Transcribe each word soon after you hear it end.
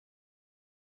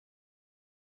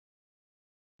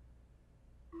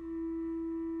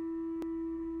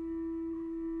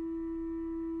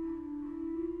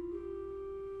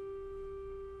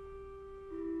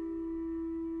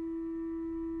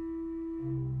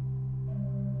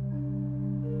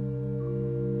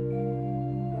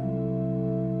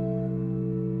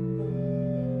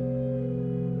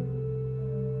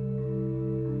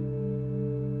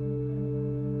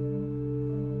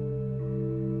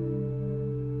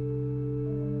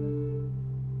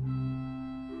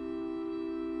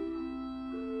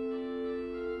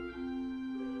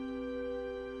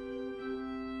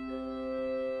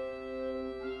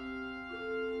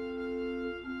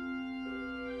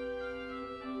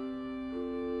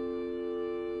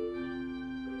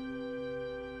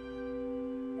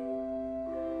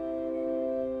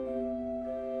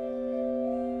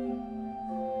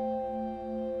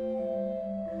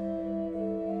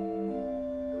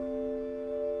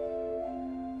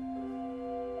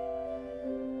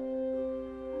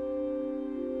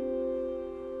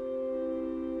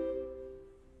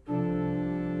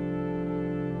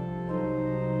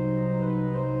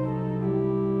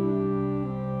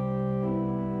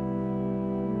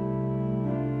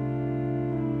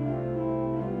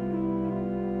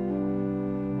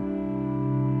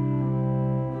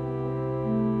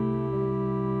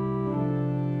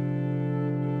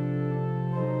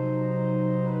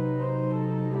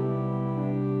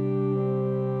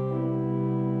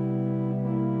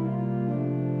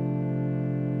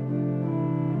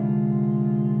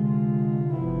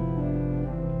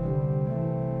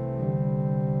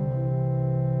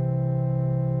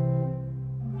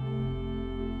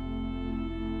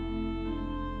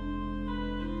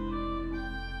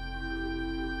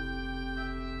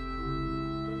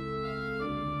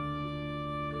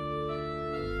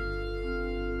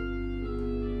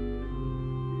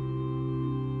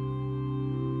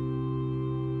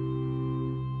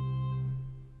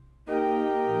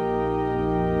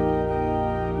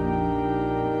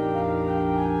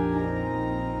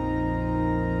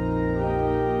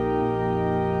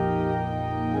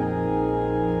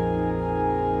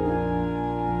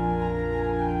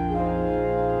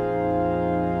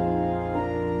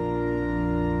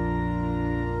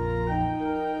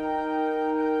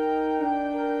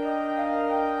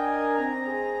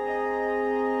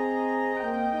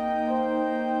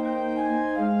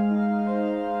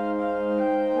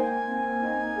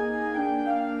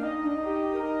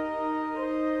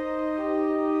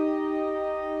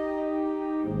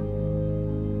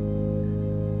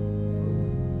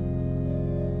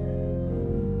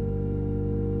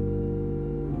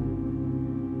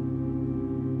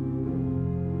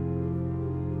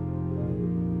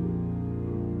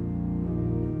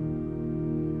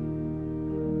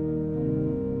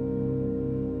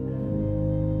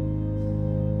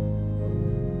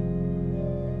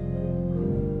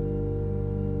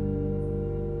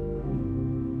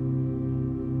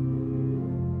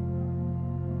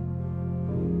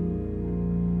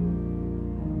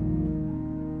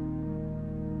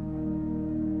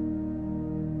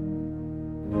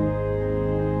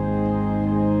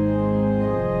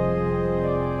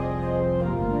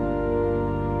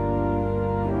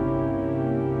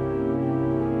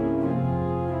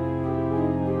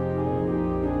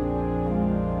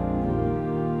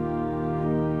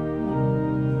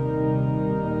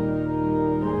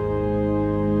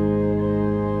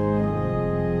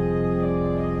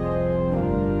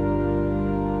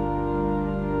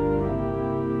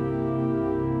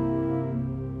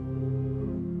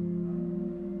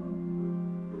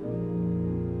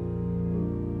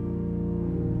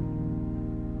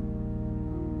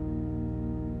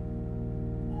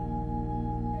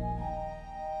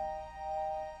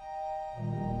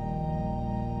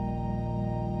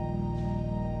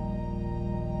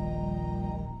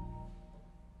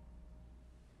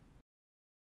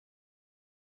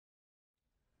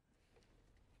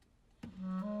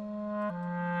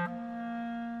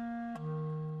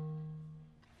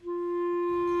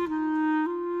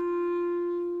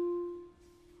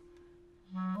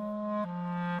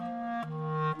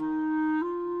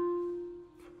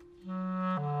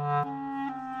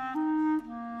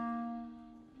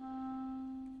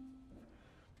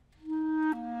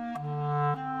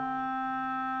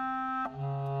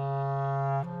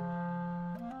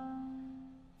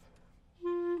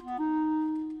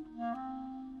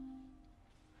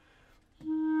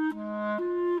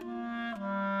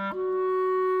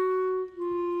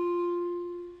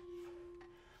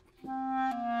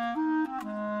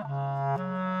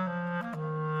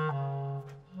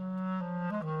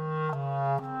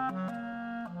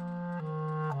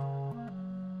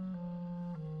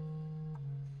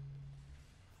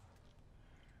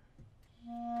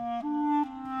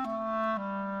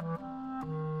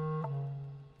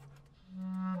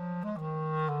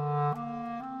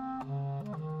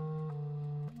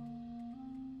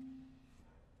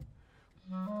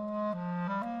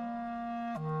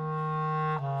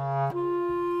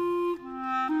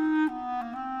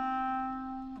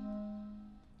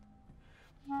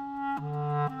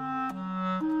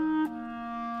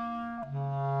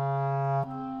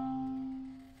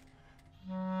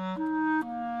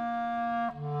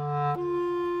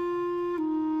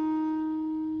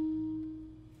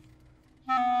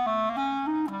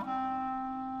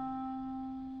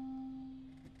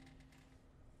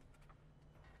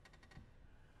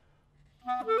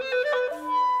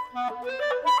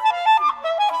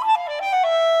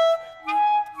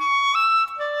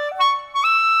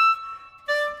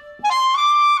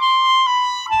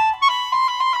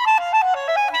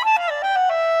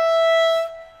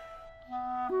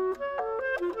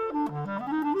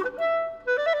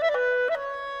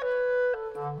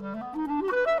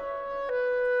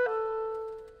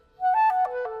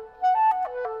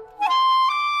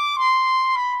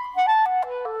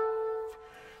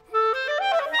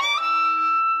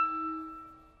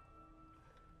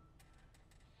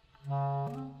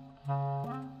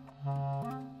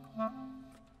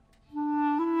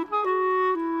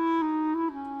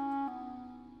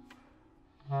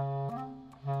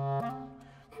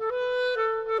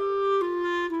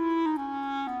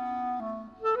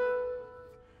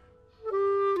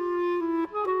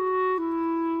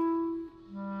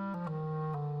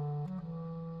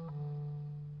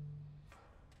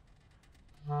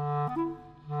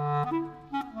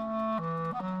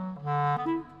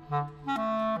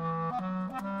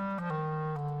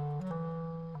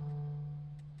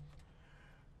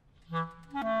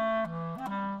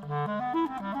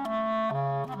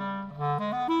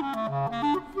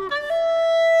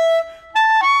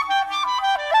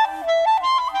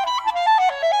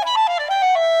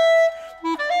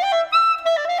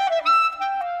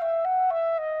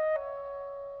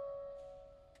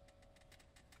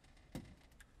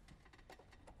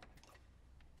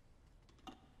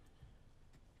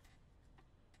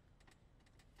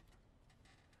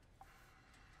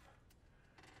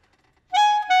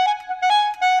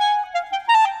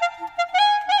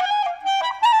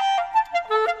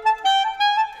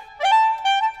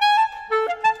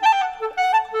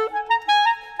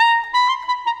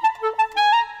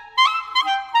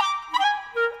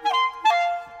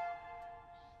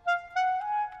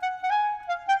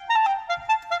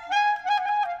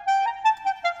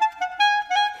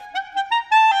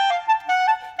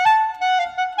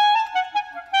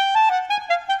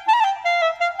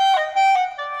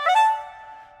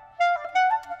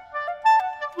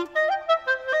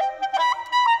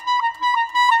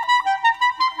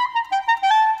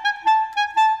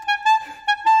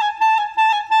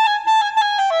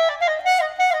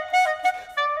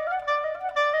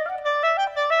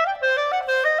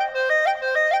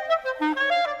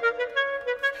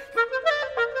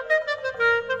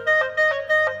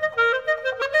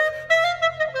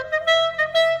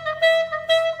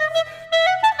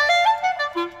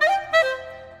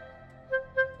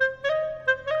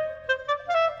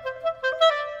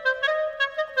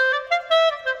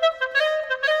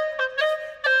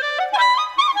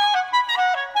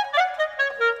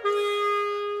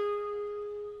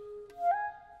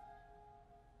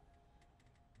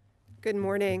Good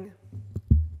morning.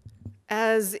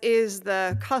 As is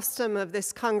the custom of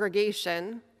this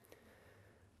congregation,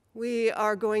 we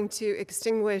are going to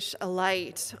extinguish a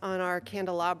light on our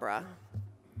candelabra.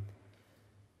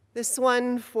 This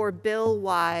one for Bill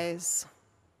Wise,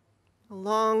 a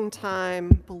long-time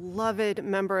beloved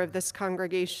member of this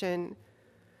congregation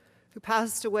who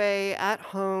passed away at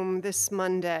home this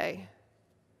Monday.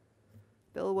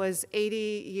 Bill was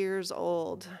 80 years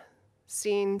old,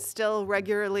 seen still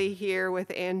regularly here with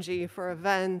Angie for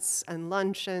events and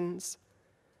luncheons.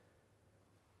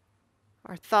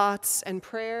 Our thoughts and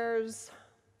prayers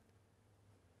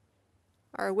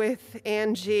are with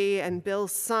Angie and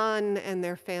Bill's son and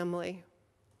their family.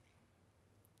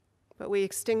 But we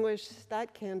extinguish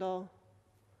that candle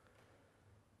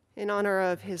in honor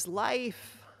of his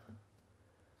life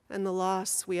and the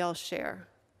loss we all share.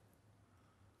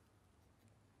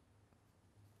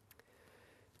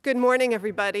 Good morning,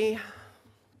 everybody.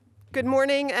 Good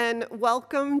morning and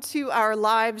welcome to our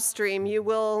live stream. You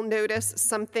will notice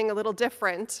something a little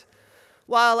different.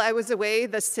 While I was away,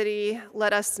 the city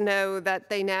let us know that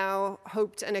they now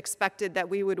hoped and expected that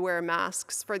we would wear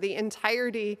masks for the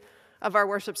entirety of our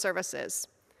worship services.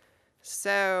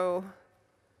 So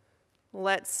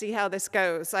let's see how this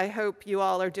goes. I hope you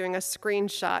all are doing a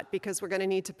screenshot because we're going to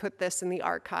need to put this in the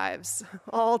archives,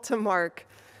 all to mark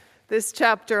this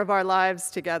chapter of our lives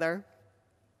together.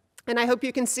 And I hope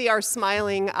you can see our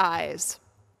smiling eyes.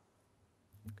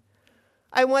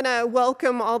 I want to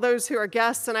welcome all those who are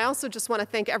guests, and I also just want to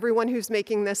thank everyone who's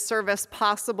making this service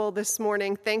possible this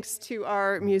morning. Thanks to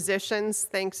our musicians,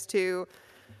 thanks to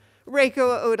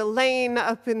Reiko Oda Lane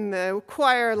up in the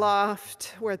choir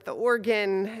loft, we're at the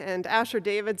organ, and Asher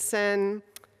Davidson,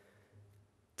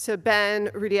 to Ben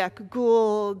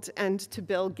Rudiak-Gould, and to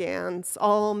Bill Ganz,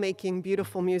 all making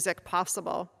beautiful music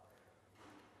possible.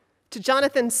 To Jon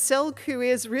Silk, who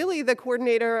is really the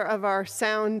coordinator of our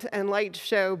sound and light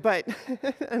show,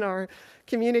 and our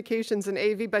communications and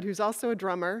AV, but who's also a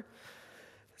drummer.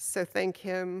 So thank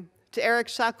him. To Eric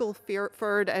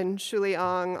Shackelford and Shuli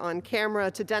Ong on camera.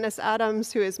 To Dennis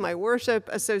Adams, who is my worship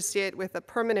associate with a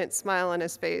permanent smile on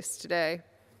his face today.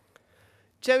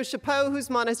 Joe Chapeau, who's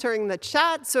monitoring the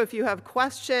chat, so if you have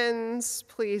questions,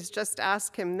 please just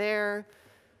ask him there.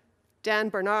 Dan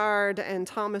Bernard and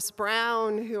Thomas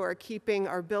Brown, who are keeping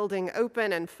our building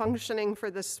open and functioning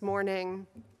for this morning.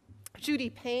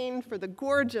 Judy Payne for the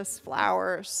gorgeous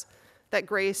flowers that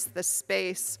grace this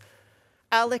space.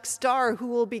 Alex Starr, who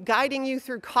will be guiding you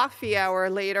through coffee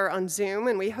hour later on Zoom,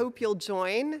 and we hope you'll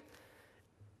join.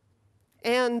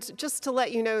 And just to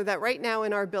let you know that right now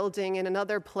in our building, in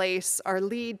another place, our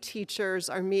lead teachers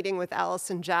are meeting with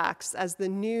Allison Jacks as the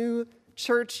new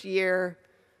church year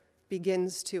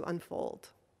begins to unfold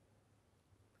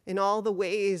in all the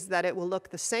ways that it will look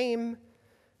the same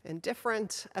and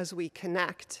different as we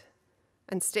connect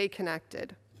and stay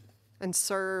connected and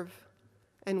serve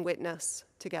and witness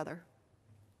together.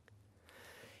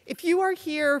 If you are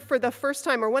here for the first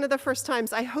time or one of the first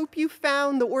times, I hope you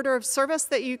found the order of service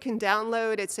that you can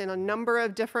download. It's in a number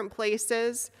of different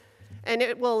places, and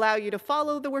it will allow you to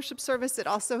follow the worship service. It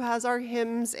also has our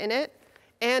hymns in it,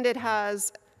 and it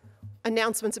has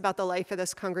announcements about the life of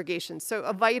this congregation. So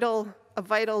a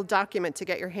vital document to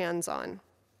get your hands on.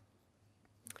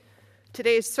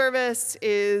 Today's service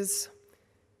is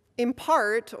in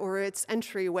part, or its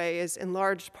entryway is in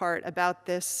large part, about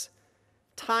this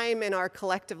time in our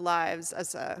collective lives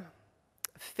as a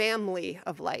family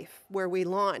of life where we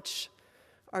launch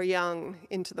our young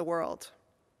into the world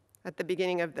at the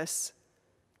beginning of this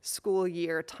school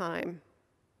year time.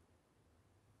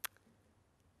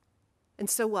 And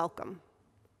so welcome.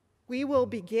 We will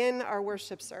begin our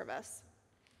worship service,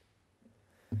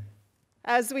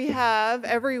 as we have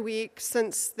every week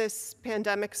since this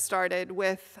pandemic started,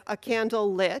 with a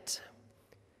candle lit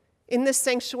in this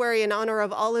sanctuary in honor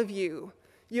of all of you,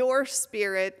 your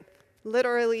spirit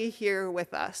literally here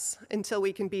with us until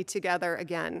we can be together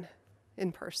again in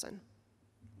person.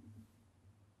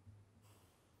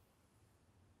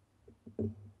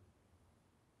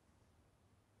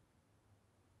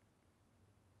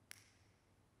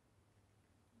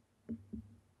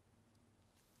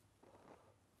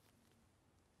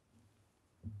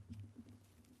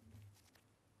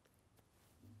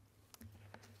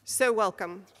 So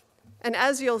welcome. And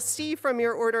as you'll see from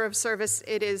your order of service,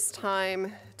 it is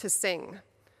time to sing.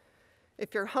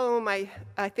 If you're home, I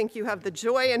think you have the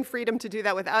joy and freedom to do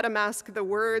that without a mask. The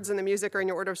words and the music are in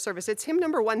your order of service. It's hymn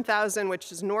number 1000,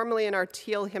 which is normally in our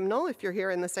teal hymnal. If you're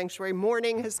here in the sanctuary,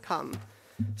 morning has come.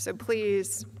 So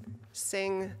please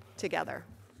sing together.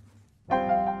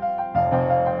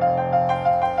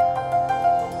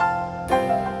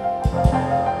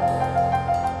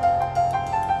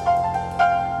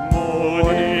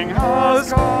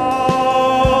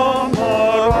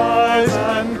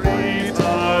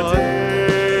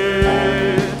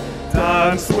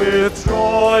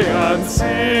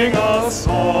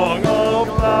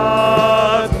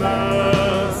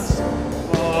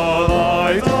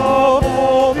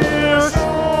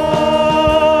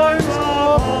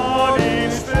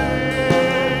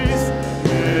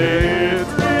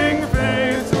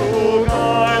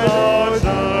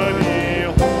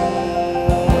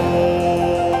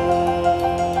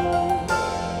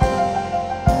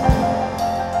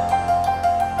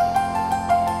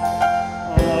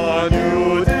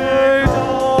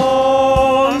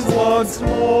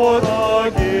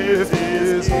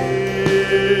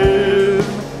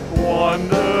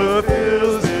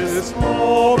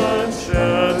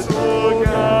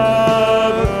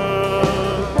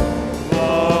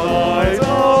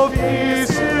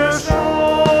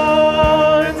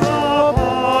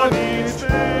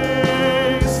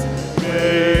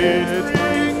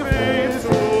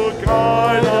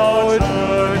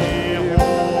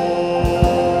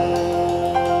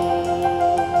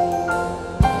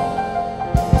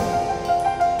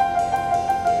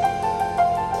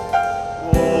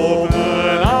 Open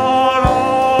our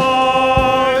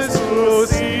eyes to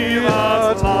see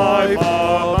that life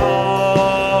abounds.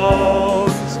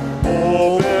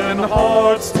 Open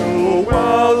hearts to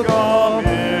welcome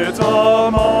it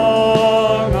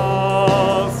among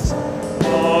us.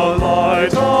 The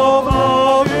light of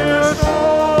love here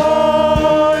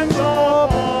shines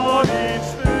upon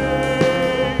each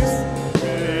face.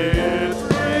 May it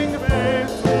bring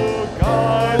faith to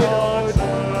guide our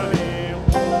journey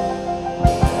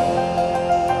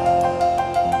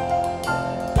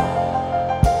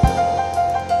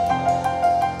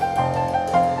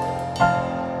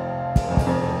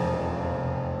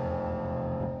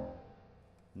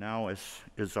Now, as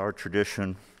is our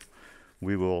tradition,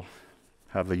 we will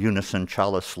have a unison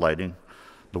chalice lighting.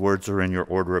 The words are in your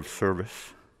order of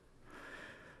service.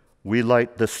 We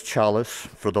light this chalice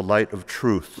for the light of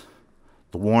truth,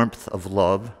 the warmth of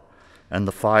love, and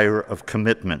the fire of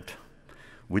commitment.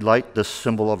 We light this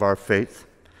symbol of our faith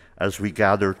as we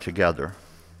gather together.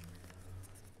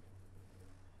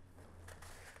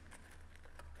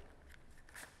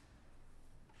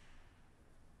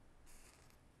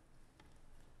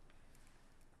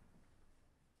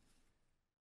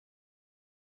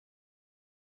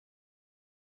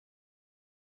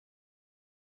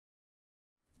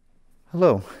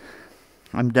 Hello,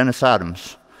 I'm Dennis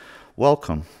Adams.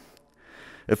 Welcome.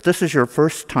 If this is your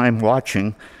first time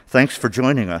watching, thanks for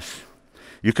joining us.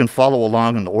 You can follow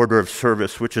along in the order of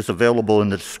service, which is available in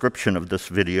the description of this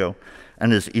video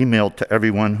and is emailed to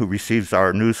everyone who receives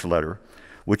our newsletter,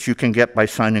 which you can get by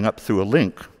signing up through a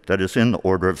link that is in the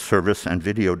order of service and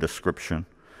video description.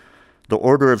 The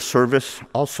order of service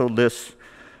also lists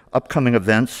upcoming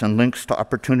events and links to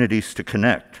opportunities to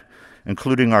connect,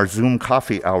 including our Zoom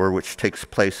coffee hour, which takes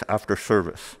place after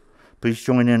service. Please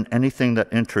join in anything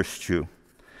that interests you.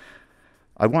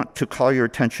 I want to call your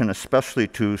attention especially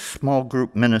to small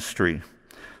group ministry.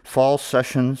 Fall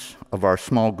sessions of our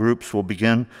small groups will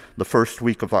begin the first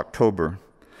week of October.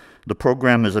 The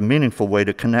program is a meaningful way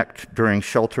to connect during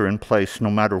shelter in place,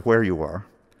 no matter where you are.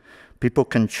 People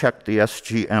can check the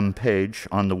SGM page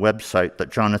on the website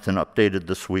that Jonathan updated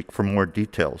this week for more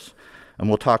details. And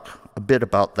we'll talk a bit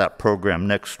about that program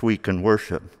next week in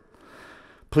worship.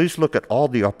 Please look at all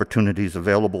the opportunities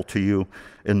available to you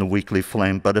in the Weekly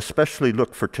Flame, but especially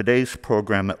look for today's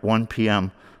program at 1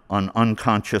 p.m. on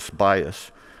unconscious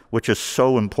bias, which is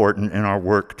so important in our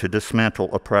work to dismantle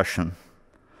oppression.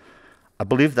 I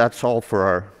believe that's all for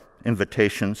our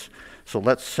invitations, so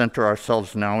let's center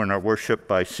ourselves now in our worship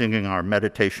by singing our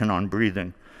meditation on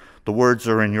breathing. The words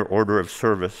are in your order of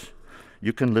service.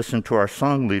 You can listen to our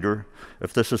song leader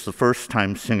if this is the first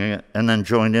time singing it, and then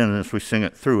join in as we sing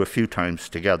it through a few times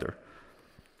together.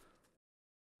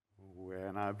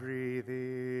 When I breathe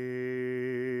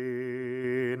in,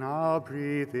 I'll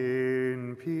breathe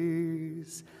in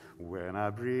peace. When I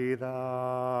breathe out,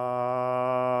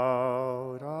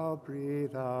 I'll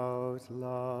breathe out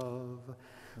love.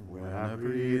 When I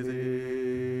breathe in,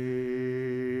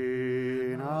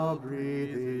 I'll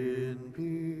breathe in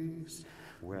peace.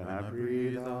 When I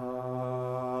breathe out,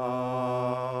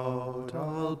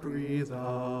 I'll breathe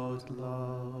out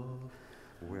love.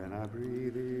 When I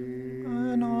breathe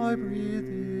in,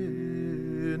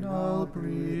 I'll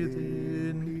breathe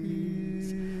in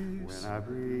peace. When I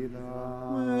breathe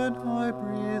out,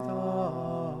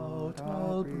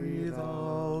 I'll breathe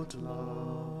out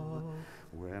love.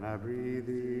 When I breathe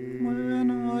in,